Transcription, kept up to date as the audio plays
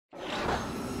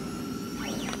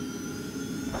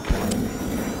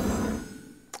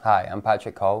Hi, I'm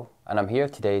Coll, and I'm here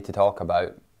today to talk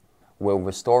about will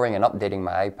restoring and updating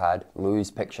my iPad lose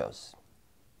pictures?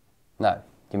 Now,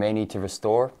 you may need to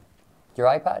restore your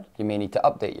iPad, you may need to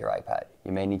update your iPad,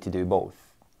 you may need to do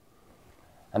both.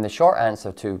 And the short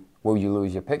answer to will you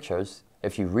lose your pictures,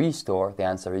 if you restore, the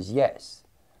answer is yes.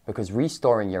 Because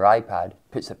restoring your iPad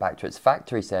puts it back to its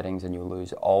factory settings and you'll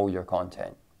lose all your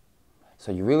content.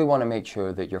 So you really want to make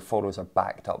sure that your photos are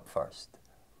backed up first.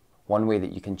 One way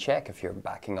that you can check if you're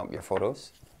backing up your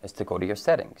photos is to go to your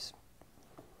settings.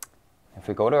 If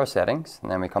we go to our settings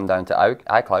and then we come down to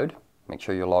iCloud, make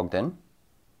sure you're logged in.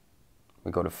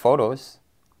 We go to Photos,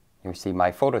 you'll see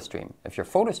My Photo Stream. If your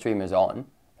photo stream is on,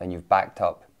 then you've backed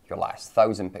up your last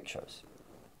 1,000 pictures.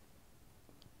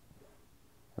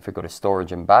 If we go to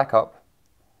Storage and Backup,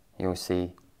 you'll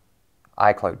see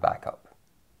iCloud Backup.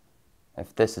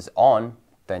 If this is on,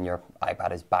 then your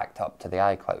iPad is backed up to the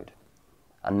iCloud.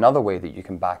 Another way that you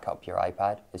can back up your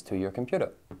iPad is to your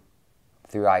computer.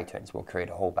 Through iTunes, we'll create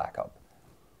a whole backup.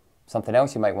 Something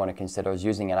else you might want to consider is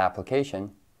using an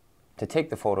application to take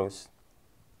the photos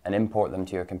and import them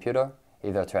to your computer,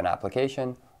 either to an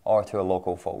application or to a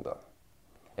local folder.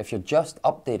 If you're just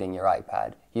updating your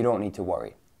iPad, you don't need to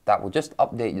worry. That will just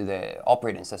update the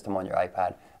operating system on your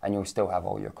iPad and you'll still have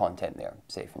all your content there,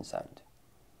 safe and sound.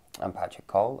 I'm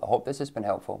Coll. I hope this has been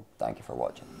helpful. Thank you for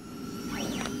watching.